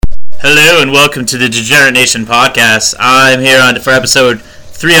Hello and welcome to the Degenerate Nation podcast. I'm here for episode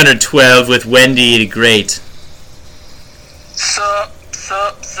 312 with Wendy the Great. Sup.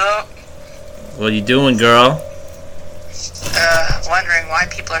 What are you doing, girl? Wondering why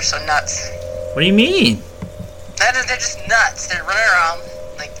people are so nuts. What do you mean? They're just nuts. They're running around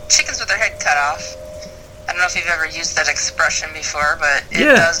like chickens with their head cut off. I don't know if you've ever used that expression before, but it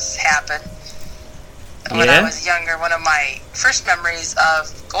does happen. When I was younger, one of my first memories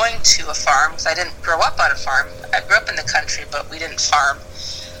of going to a farm, because I didn't grow up on a farm, I grew up in the country, but we didn't farm,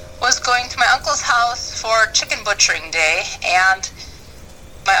 was going to my uncle's house for chicken butchering day, and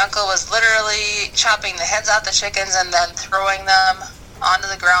my uncle was literally chopping the heads out the chickens and then throwing them onto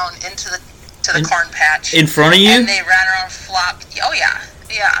the ground into the corn patch. In front of you? And they ran around, flopped. Oh, yeah.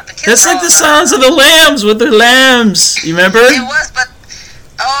 Yeah. The kids That's like the sounds of the lambs with their lambs. You remember? It was, but...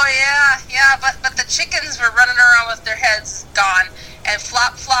 Oh, yeah, but the chickens were running around with their heads gone and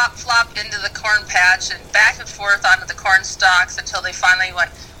flop into the corn patch and back and forth onto the corn stalks until they finally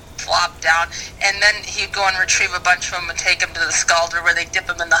went flop down. And then he'd go and retrieve a bunch of them and take them to the scalder where they dip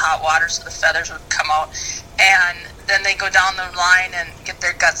them in the hot water so the feathers would come out. And then they go down the line and get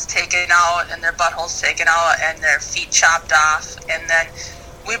their guts taken out and their buttholes taken out and their feet chopped off. And then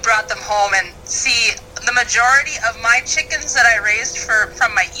we brought them home, and see, the majority of my chickens that I raised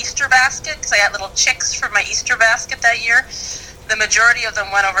from my Easter basket, because I had little chicks for my Easter basket that year, the majority of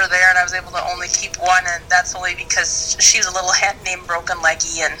them went over there, and I was able to only keep one, and that's only because she's a little hen named Broken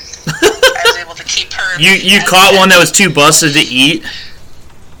Leggy, and I was able to keep her. You caught one that was too busted to eat?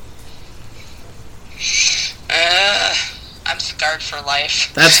 I'm scarred for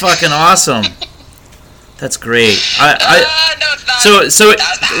life. That's fucking awesome. That's great. No, it's not. So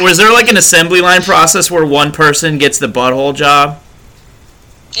was there like an assembly line process where one person gets the butthole job?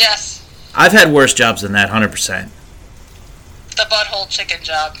 Yes. I've had worse jobs than that, 100%. The butthole chicken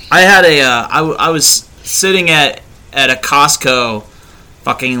job. I had I was sitting at a Costco,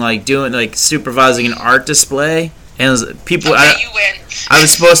 fucking like doing like supervising an art display, and it was people. Okay, you win. I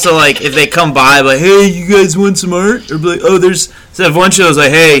was supposed to like if they come by, like, hey, you guys want some art? Or be like, oh, there's so if one shows like,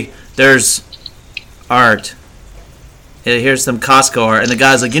 hey, there's art. Here's some Costco art, and the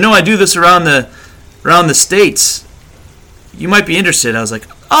guy's like, I do this around the states. You might be interested. I was like,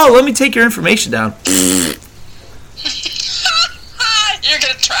 oh, let me take your information down. You're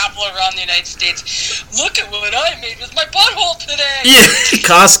gonna travel around the United States. Look at what I made with my butthole today. Yeah,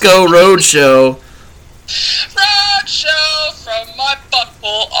 Costco Roadshow. Roadshow from my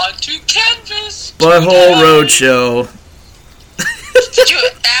butthole onto canvas. Butthole Roadshow. Did you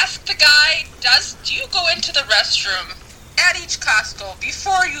ask the guy? Do you go into the restroom at each Costco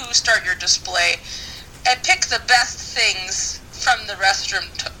before you start your display and pick the best things from the restroom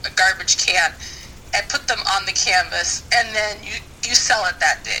garbage can and put them on the canvas, and then you sell it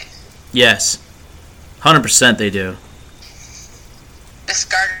that day? Yes, 100% they do.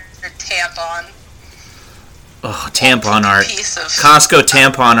 Discarded tampon. Oh, tampon art. Piece of Costco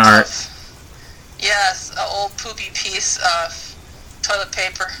tampon art. Yes, an old poopy piece of toilet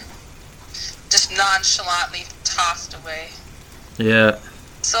paper, just nonchalantly tossed away. Yeah.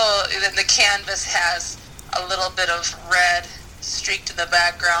 So then the canvas has a little bit of red streaked in the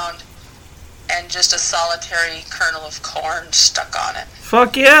background and just a solitary kernel of corn stuck on it.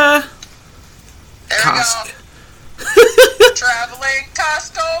 Fuck yeah. There Costco. we go. Traveling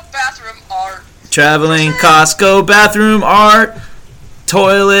Costco bathroom art. Traveling Costco bathroom art.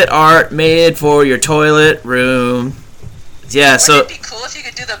 Toilet art made for your toilet room. Yeah, Wouldn't so it be cool if you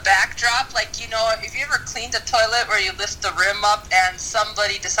could do the backdrop? Like, if you ever cleaned a toilet where you lift the rim up and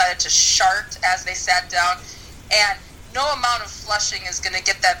somebody decided to shart as they sat down, and no amount of flushing is going to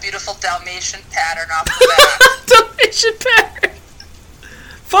get that beautiful Dalmatian pattern off the back. Dalmatian pattern.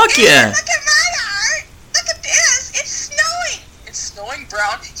 Fuck yeah. Look at my art. Look at this. It's snowing. It's snowing,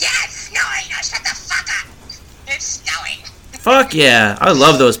 Brown. Yeah, it's snowing. Now shut the fuck up. It's snowing. Fuck yeah. I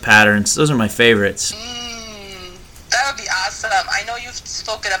love those patterns. Those are my favorites. That would be awesome. I know you've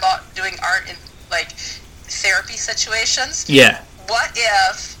spoken about doing art in, like, therapy situations. Yeah. What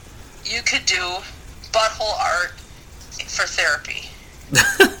if you could do butthole art for therapy?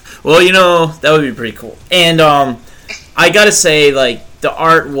 Well, that would be pretty cool. And I gotta say, like, the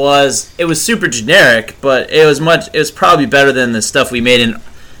art was super generic, but it was probably better than the stuff we made in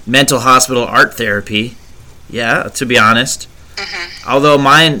mental hospital art therapy. Yeah, to be honest. Mm-hmm. Although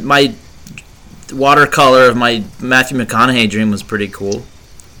my watercolor of my Matthew McConaughey dream was pretty cool.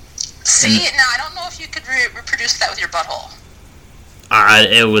 See, now I don't know if you could reproduce that with your butthole.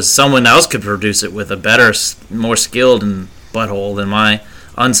 It was someone else could produce it with a better, more skilled butthole than my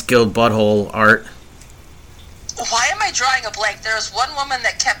unskilled butthole art. Why am I drawing a blank? There was one woman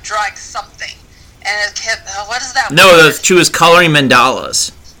that kept drawing something, and it kept. What is that? No, she was coloring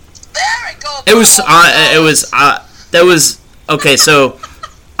mandalas. There we go. It was. That was okay. So,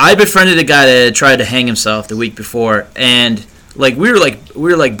 I befriended a guy that had tried to hang himself the week before, and like we were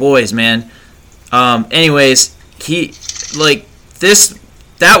like boys, man. Anyways, he like this.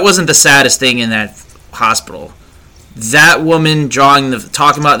 That wasn't the saddest thing in that hospital. That woman talking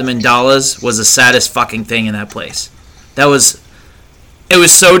about the mandalas was the saddest fucking thing in that place. It was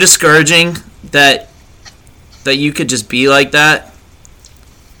so discouraging that you could just be like that.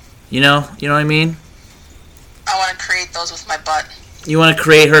 You know what I mean? I want to create those with my butt. You want to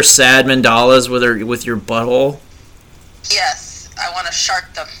create her sad mandalas with your butthole? Yes, I want to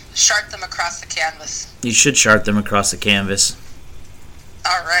shart them across the canvas. You should shart them across the canvas.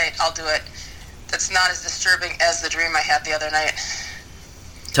 All right, I'll do it. That's not as disturbing as the dream I had the other night.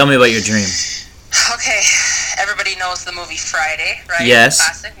 Tell me about your dream. Okay, everybody knows the movie Friday, right? Yes.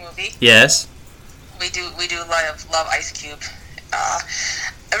 Classic movie. Yes. We do love Ice Cube. I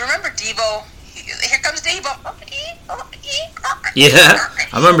remember Devo. Here comes Devo. Yeah,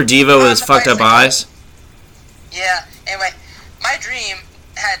 I remember Devo with his fucked up eyes. Yeah. Anyway, my dream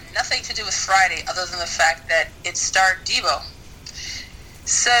had nothing to do with Friday, other than the fact that it starred Devo.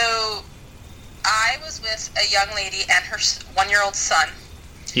 So, I was with a young lady and her 1-year-old son.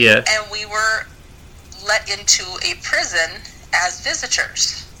 Yeah. And we were let into a prison as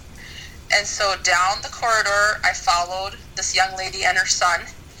visitors. And so down the corridor, I followed this young lady and her son,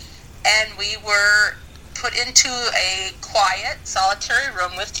 and we were put into a quiet, solitary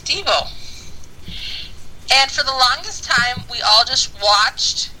room with Devo. And for the longest time, we all just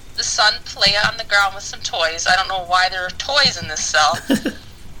watched the son play on the ground with some toys. I don't know why there are toys in this cell.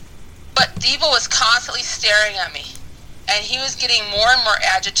 But Devo was constantly staring at me, and he was getting more and more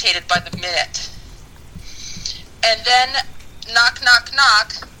agitated by the minute. And then, knock, knock,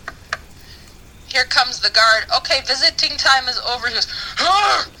 knock, here comes the guard. Okay, visiting time is over. He goes,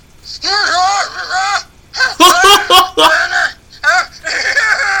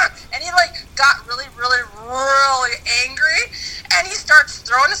 and he like got really, really, really angry, and he starts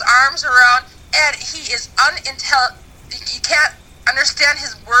throwing his arms around, and he is unintelligent. You can't understand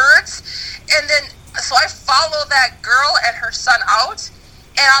his words. And then, so I follow that girl and her son out,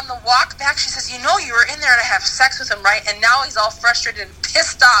 and on the walk back, she says, you know, you were in there to have sex with him, right? And now he's all frustrated and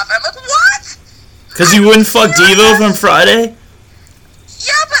pissed off. And I'm like, what? Because you wouldn't fuck Devo from Friday?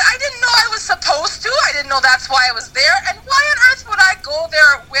 Yeah, but I didn't know I was supposed to. I didn't know that's why I was there. And why on earth would I go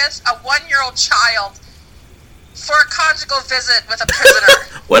there with a 1-year-old child for a conjugal visit with a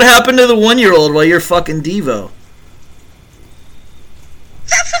prisoner? What happened to the 1-year-old while you're fucking Devo?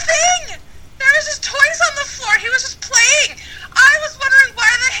 That's the thing! There was just toys on the floor. He was just playing. I was wondering why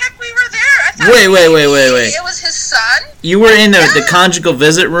the heck we were there. I thought Wait. it was his son. You were in the conjugal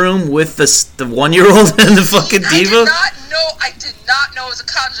visit room with the 1-year-old and the fucking Devo? I did not know it was a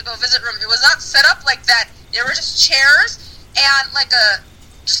conjugal visit room. It was not set up like that. There were just chairs and like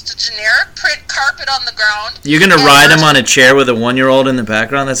just a generic print carpet on the ground. You're gonna ride him on a chair with a 1-year-old in the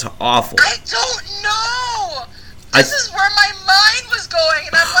background? That's awful. I don't know. This is where my mind was going,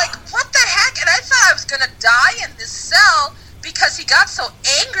 and I'm like, what the heck? And I thought I was gonna die in this cell because he got so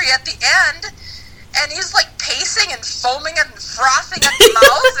angry at the end, and he's like pacing and foaming and frothing at the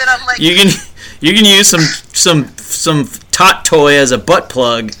mouth, and I'm like, you can use some tot toy as a butt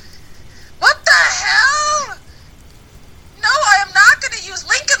plug. What the hell? No, I am not going to use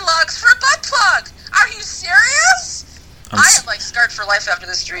Lincoln Logs for a butt plug. Are you serious? I am like scarred for life after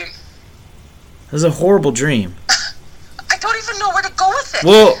this dream. It was a horrible dream. I don't even know where to go with it.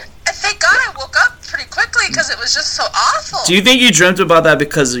 Well, and thank God I woke up pretty quickly because it was just so awful. Do you think you dreamt about that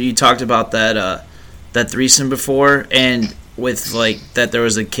because you talked about that threesome before, and with like that there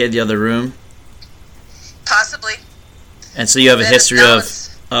was a kid in the other room? Possibly. And so you have a history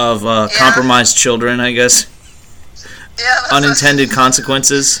of compromised children, I guess. Yeah. Unintended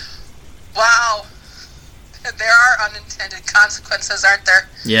consequences. Wow. There are unintended consequences, aren't there?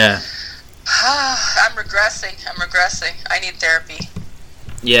 Yeah. I'm regressing. I need therapy.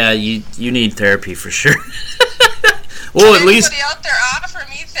 Yeah, you need therapy for sure. Well, at least anybody out there offer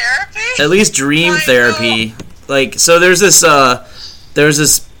me therapy? At least dream therapy. Like, so there's this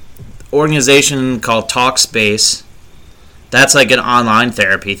organization called Talkspace. That's like an online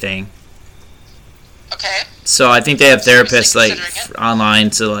therapy thing. Okay. So I think they have therapists like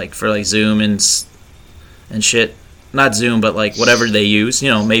online to like for like Zoom and shit. Not Zoom, but like whatever they use. You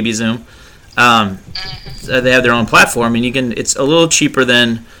know, maybe Zoom. They have their own platform, and it's a little cheaper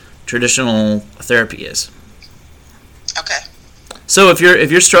than traditional therapy is. Okay. So if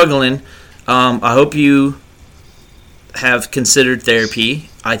you're struggling, I hope you have considered therapy.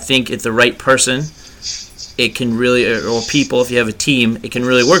 I think if the right person, it can really, or people, if you have a team, it can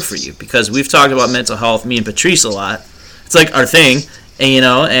really work for you. Because we've talked about mental health, me and Patrice, a lot. It's like our thing,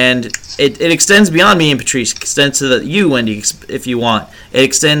 and it extends beyond me and Patrice. It extends to you, Wendy, if you want. It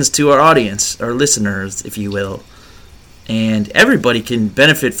extends to our audience, our listeners, if you will. And everybody can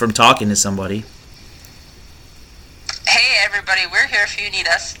benefit from talking to somebody. Hey, everybody, we're here if you need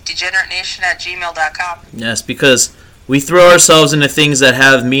us. DegenerateNation@gmail.com. Yes, because we throw ourselves into things that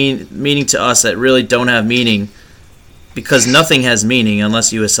have meaning to us that really don't have meaning, because nothing has meaning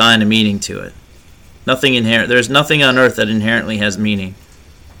unless you assign a meaning to it. Nothing inherent. There's nothing on earth that inherently has meaning.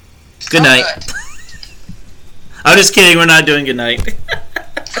 Good night. Good. I'm just kidding. We're not doing good night.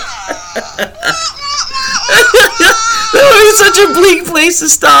 That was such a bleak place to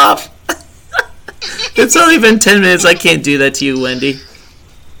stop. It's only been 10 minutes. I can't do that to you, Wendy.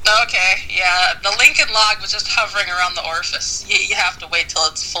 Okay, yeah. The Lincoln log was just hovering around the orifice. You have to wait till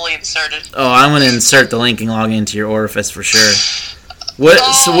it's fully inserted. Oh, I'm going to insert the Lincoln log into your orifice for sure.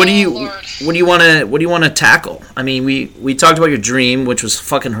 So what do you want to tackle? I mean, we talked about your dream, which was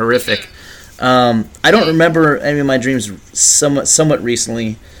fucking horrific. I don't remember any of my dreams somewhat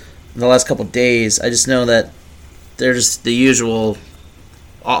recently, the last couple of days. I just know that there's the usual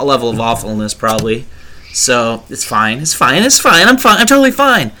level of awfulness, probably. So it's fine. I'm fine. I'm totally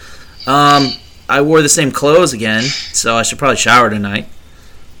fine. I wore the same clothes again, so I should probably shower tonight.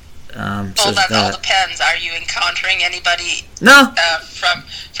 That all depends. Are you encountering anybody? No. From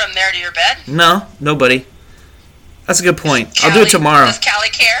there to your bed? No, nobody. That's a good point. I'll do it tomorrow. Does Callie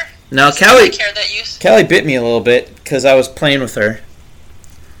care? No, Callie bit me a little bit because I was playing with her.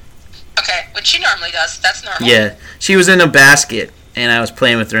 Okay, which she normally does. That's normal. Yeah, she was in a basket, and I was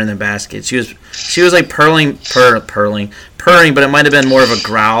playing with her in the basket. She was like purring, but it might have been more of a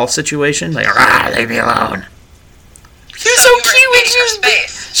growl situation, like leave me alone. She was so cute.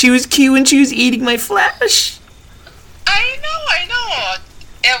 She was cute when she was eating my flesh. I know.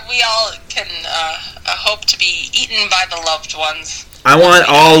 And we all can hope to be eaten by the loved ones. I want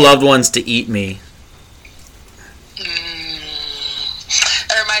all loved ones to eat me.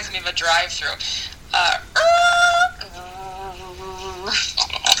 That reminds me of a drive-through.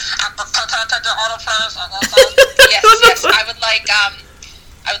 Yes. I would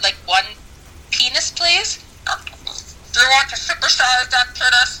like one penis, please. Do you want to supersize that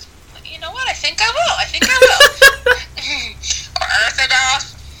penis? You know what? I think I will. Or anything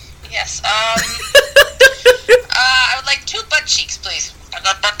else? Yes. I would like 2 butt cheeks, please. I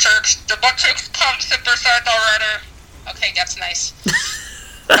got butt cheeks. The butt cheeks come supersized already. Okay, that's nice.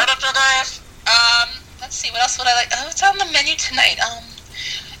 Let's see. What else would I like? Oh, it's on the menu tonight.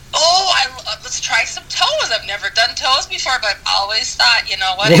 Let's try some toes. I've never done toes before, but I've always thought, you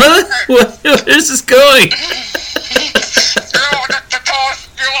know what? Where's this going? Do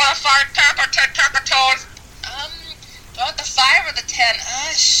you want a 5 tap or 10 tap of toes? Do I want the 5 or the 10?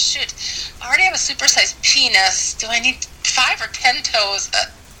 Shoot. I already have a supersized penis. Do I need 5 or 10 toes?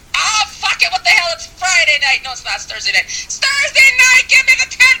 Fuck it. What the hell? It's Friday night. No, it's not. It's Thursday night. It's Thursday night. Give me the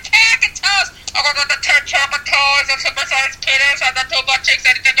 10 pack of toes. I'm going to get the 10 pack of toes and supersized penis and the 2 butt cheeks.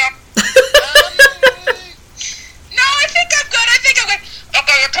 No, I think I'm good.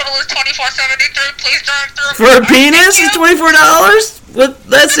 Okay, your total is $24.73. Please drive through. For a penis? It's $24? What?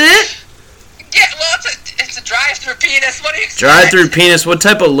 That's it? Yeah, well, it's a drive-through penis. What do you expect? Drive-through penis? What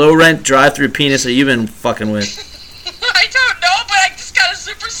type of low-rent drive-through penis have you been fucking with? I don't know, but I just got a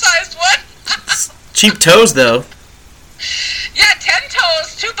supersized one. Cheap toes, though. Yeah, 10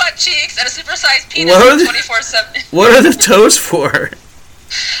 toes, 2 butt cheeks, and a supersized penis for $24.70. What are the toes for? I don't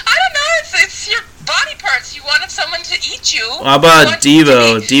know. It's your body parts. You wanted someone to eat you. How about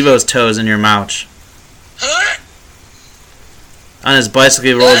Devo's toes in your mouth? On his bicycle,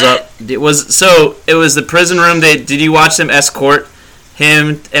 he rolls up. It was the prison room. Did you watch them escort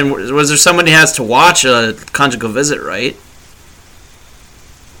him? And was there somebody who has to watch a conjugal visit, right?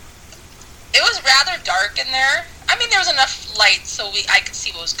 It was rather dark in there. I mean, there was enough light so I could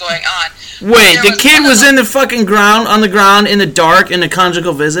see what was going on. Wait, the kid was in the fucking on the ground in the dark in a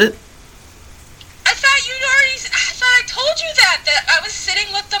conjugal visit? I thought I told you that I was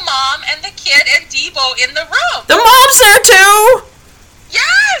sitting with the mom and the kid and Devo in the room. The mom's there too?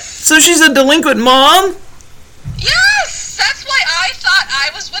 Yes! So she's a delinquent mom? Yes! That's why I thought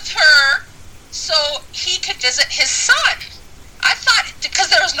I was with her so he could visit his son. I thought, because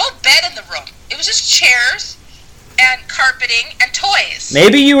there was no bed in the room. It was just chairs and carpeting and toys.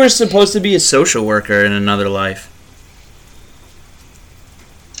 Maybe you were supposed to be a social worker in another life.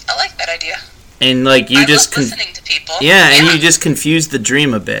 I like that idea. And like you just listening to people. Yeah, and you just confused the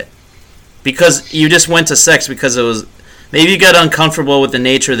dream a bit. Because you just went to sex because it was Maybe you got uncomfortable with the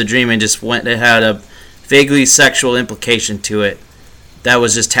nature of the dream and just went. It had a vaguely sexual implication to it. That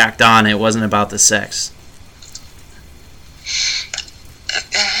was just tacked on. It wasn't about the sex.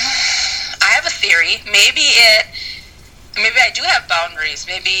 I have a theory. Maybe I do have boundaries.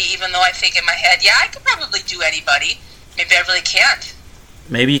 Maybe even though I think in my head, yeah, I could probably do anybody. Maybe I really can't.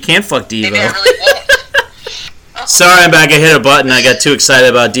 Maybe you can't fuck Devo. Maybe I really won't. Sorry, I'm back. I hit a button. I got too excited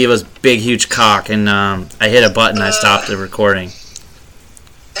about Devo's big, huge cock, and I hit a button. I stopped the recording.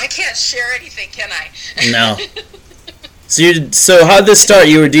 I can't share anything, can I? No. So how'd this start?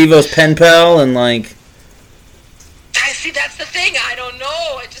 You were Devo's pen pal, and like. I see. That's the thing. I don't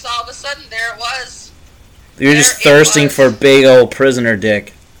know. It just all of a sudden there it was. You're just thirsting for big old prisoner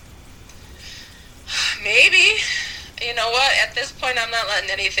dick. Maybe. You know what? At this point, I'm not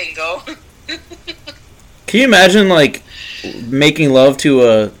letting anything go. Can you imagine, like, making love to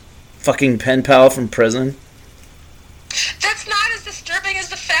a fucking pen pal from prison? That's not as disturbing as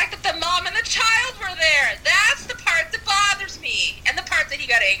the fact that the mom and the child were there. That's the part that bothers me. And the part that he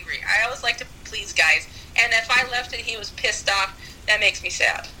got angry. I always like to please guys. And if I left and he was pissed off, that makes me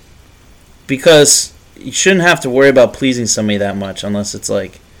sad. Because you shouldn't have to worry about pleasing somebody that much unless it's,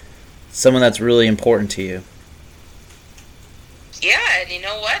 like, someone that's really important to you. Yeah, and you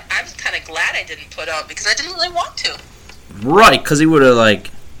know what? I was kind of glad I didn't put out because I didn't really want to. Right, because he would have, like,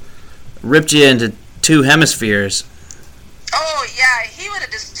 ripped you into two hemispheres. Oh, yeah, he would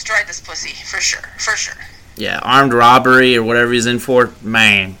have destroyed this pussy, for sure, for sure. Yeah, armed robbery or whatever he's in for,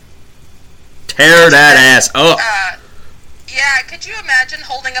 man. Tear that ass up. Yeah, could you imagine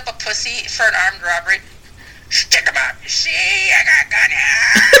holding up a pussy for an armed robbery? Stick 'em up. See, I got a gun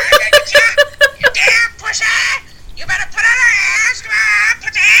here. I got get you. You damn pussy. You better put on her ass. Come on,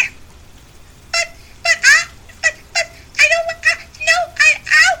 pussy. But, I don't want, no, I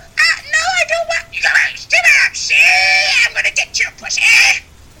don't want, you gotta stick it up. See, I'm gonna get you, pussy.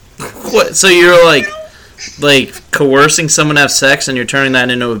 What? So you're like coercing someone to have sex and you're turning that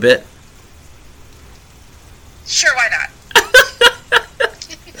into a bit? Sure, why not?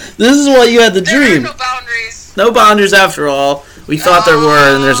 This is what you had the There dream. are no boundaries. No boundaries after all. We thought there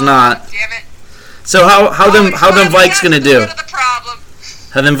were and there's not. Damn it. So how them Vikes gonna do? The problem.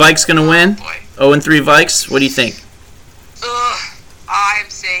 How them Vikes gonna win? Boy. 0-3 Vikes? What do you think? I'm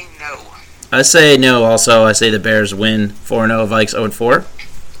saying no. I say no also. I say the Bears win 4-0, Vikes 0-4.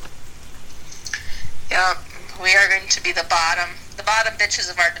 Yep, we are going to be the bottom bitches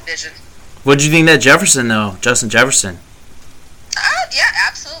of our division. What did you think of that Jefferson though? Justin Jefferson. Oh, yeah,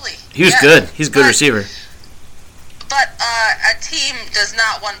 absolutely. He was good. He's a good receiver. But a team does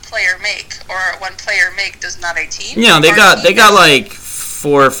not one player make, or one player make does not a team. Yeah, they got like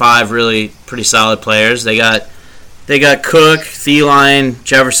 4 or 5 really pretty solid players. They got Cook, Thielen,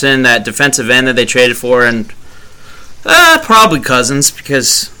 Jefferson, that defensive end that they traded for, and probably Cousins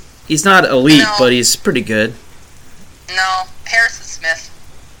because he's not elite, but he's pretty good. No, Harrison Smith.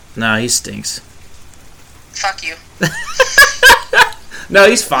 No, he stinks. Fuck you. No,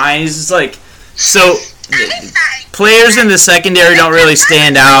 he's fine. He's just like so. Players in the secondary don't really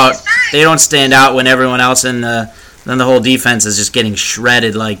stand out. They don't stand out when everyone else in the whole defense is just getting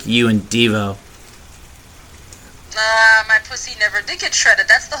shredded like you and Devo. My pussy never did get shredded.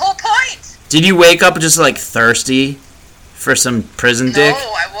 That's the whole point. Did you wake up just like thirsty for some prison dick?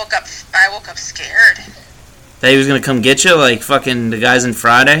 No, I woke up scared. That he was gonna come get you like fucking the guys in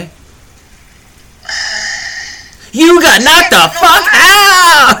Friday? You got knocked the fuck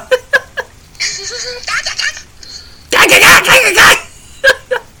out!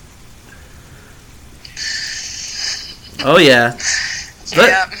 Oh yeah. But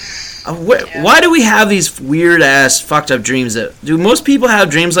Yeah. why do we have these weird ass fucked up dreams? Do most people have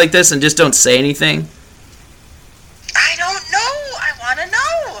dreams like this and just don't say anything? I don't know. I want to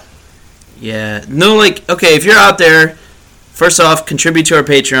know. Yeah. No, like, okay, if you're out there, first off, contribute to our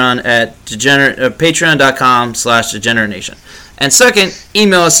Patreon at patreon.com/degenerateenation. And second,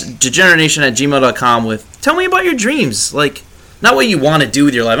 email us degenerateenation@gmail.com with, tell me about your dreams. Like, not what you want to do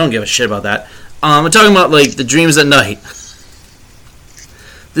with your life. I don't give a shit about that. I'm talking about, like, the dreams at night.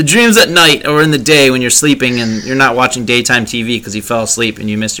 The dreams at night or in the day when you're sleeping and you're not watching daytime TV because you fell asleep and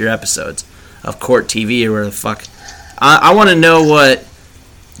you missed your episodes of Court TV or where the fuck. I want to know what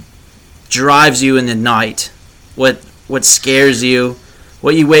drives you in the night, what scares you,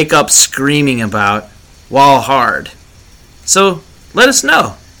 what you wake up screaming about while hard. So let us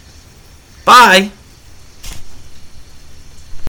know. Bye.